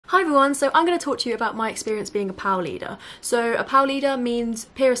Hi everyone, so I'm going to talk to you about my experience being a PAL leader. So a PAL leader means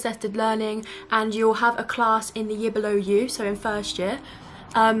peer assisted learning, and you'll have a class in the year below you, so in first year,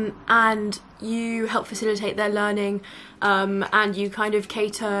 and you help facilitate their learning, and you kind of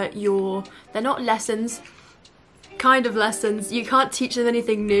cater they're not lessons, kind of lessons. You can't teach them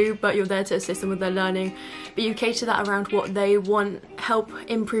anything new, but you're there to assist them with their learning, but you cater that around what they want help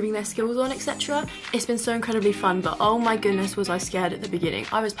improving their skills on, etc. It's been so incredibly fun, but oh my goodness was I scared at the beginning.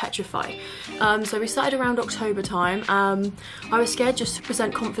 I was petrified. So we started around October time. I was scared just to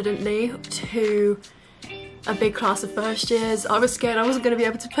present confidently to a big class of first years. I was scared I wasn't going to be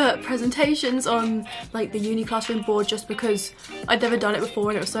able to put presentations on like the uni classroom board just because I'd never done it before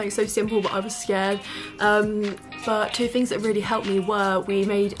and it was something so simple, but I was scared. But two things that really helped me were we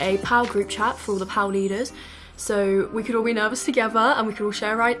made a PAL group chat for all the PAL leaders, so we could all be nervous together and we could all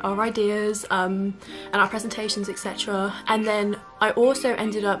share our ideas and our presentations, etc. And then I also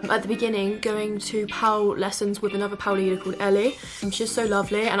ended up at the beginning going to PAL lessons with another PAL leader called Ellie. She's so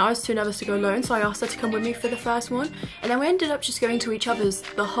lovely and I was too nervous to go alone, so I asked her to come with me for the first one, and then we ended up just going to each other's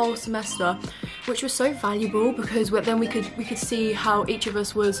the whole semester, which was so valuable because then we could see how each of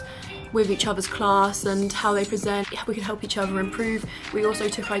us was with each other's class and how they present. We could help each other improve. We also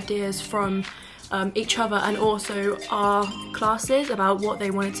took ideas from each other and also our classes about what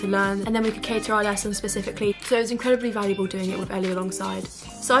they wanted to learn, and then we could cater our lessons specifically. So it was incredibly valuable doing it with Ellie alongside.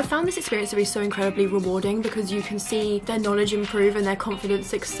 So I found this experience to be so incredibly rewarding because you can see their knowledge improve and their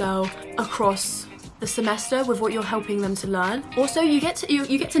confidence excel across the semester with what you're helping them to learn. Also, you get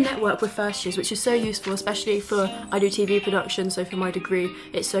to network with first years, which is so useful, especially I do TV production, so for my degree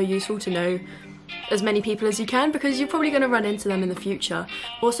it's so useful to know as many people as you can because you're probably going to run into them in the future.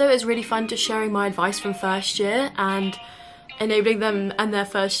 Also, it's really fun just sharing my advice from first year and enabling them and their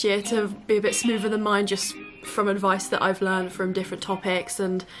first year to be a bit smoother than mine just from advice that I've learned from different topics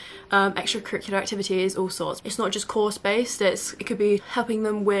and extracurricular activities, all sorts. It's not just course based, it could be helping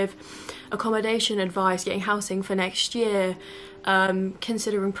them with accommodation advice, getting housing for next year,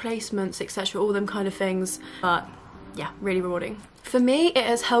 considering placements, etc., all them kind of things. But yeah, really rewarding. For me, it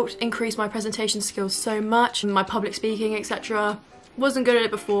has helped increase my presentation skills so much, my public speaking, etc. Wasn't good at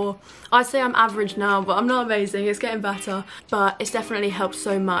it before. I'd say I'm average now, but I'm not amazing, it's getting better. But it's definitely helped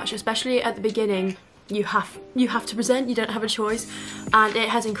so much, especially at the beginning. You have to present, you don't have a choice, and it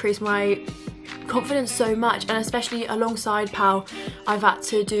has increased my confidence so much, and especially alongside PAL, I've had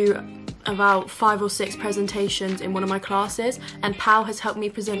to do about 5 or 6 presentations in one of my classes, and PAL has helped me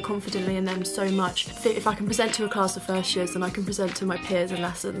present confidently in them so much. If I can present to a class of first years, then I can present to my peers in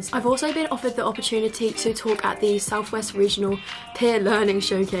lessons. I've also been offered the opportunity to talk at the Southwest Regional Peer Learning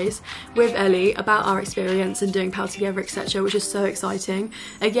Showcase with Ellie about our experience and doing PAL together, etc., which is so exciting.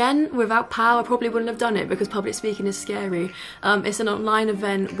 Again, without PAL I probably wouldn't have done it because public speaking is scary. It's an online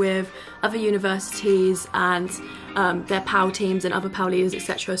event with other universities and their PAL teams and other PAL leaders,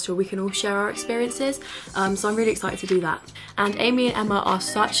 etc., so we can all share our experiences. So I'm really excited to do that. And Amy and Emma are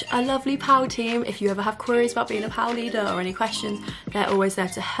such a lovely PAL team. If you ever have queries about being a PAL leader or any questions, they're always there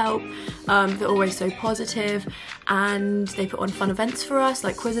to help. They're always so positive, and they put on fun events for us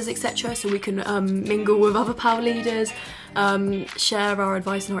like quizzes, etc., so we can mingle with other PAL leaders, share our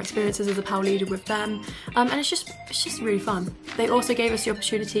advice and our experiences as a PAL leader with them, and it's just really fun. They also gave us the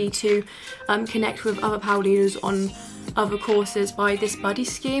opportunity to connect with other PAL leaders on other courses by this buddy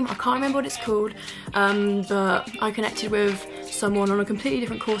scheme. I can't remember what it's called, but I connected with someone on a completely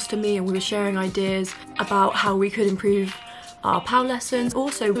different course to me, and we were sharing ideas about how we could improve our PAL lessons.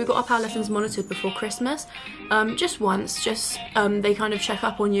 Also, we got our PAL lessons monitored before Christmas, just once, they kind of check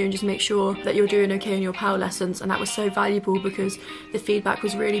up on you and just make sure that you're doing okay in your PAL lessons, and that was so valuable because the feedback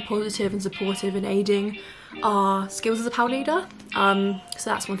was really positive and supportive in aiding our skills as a PAL leader. So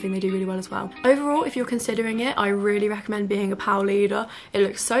that's one thing they do really well as well. Overall, if you're considering it, I really recommend being a PAL leader. It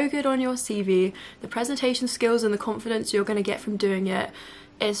looks so good on your CV. The presentation skills and the confidence you're going to get from doing it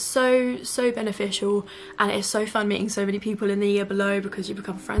is so beneficial, and it's so fun meeting so many people in the year below because you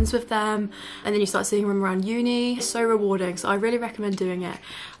become friends with them and then you start seeing them around uni. It's so rewarding, so I really recommend doing it.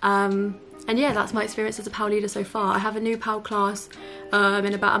 And yeah, that's my experience as a PAL leader so far. I have a new PAL class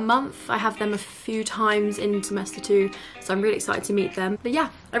in about a month. I have them a few times in semester 2, so I'm really excited to meet them. But yeah,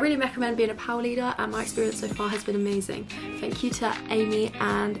 I really recommend being a PAL leader, and my experience so far has been amazing. Thank you to Amy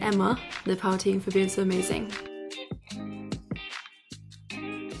and Emma, the PAL team, for being so amazing.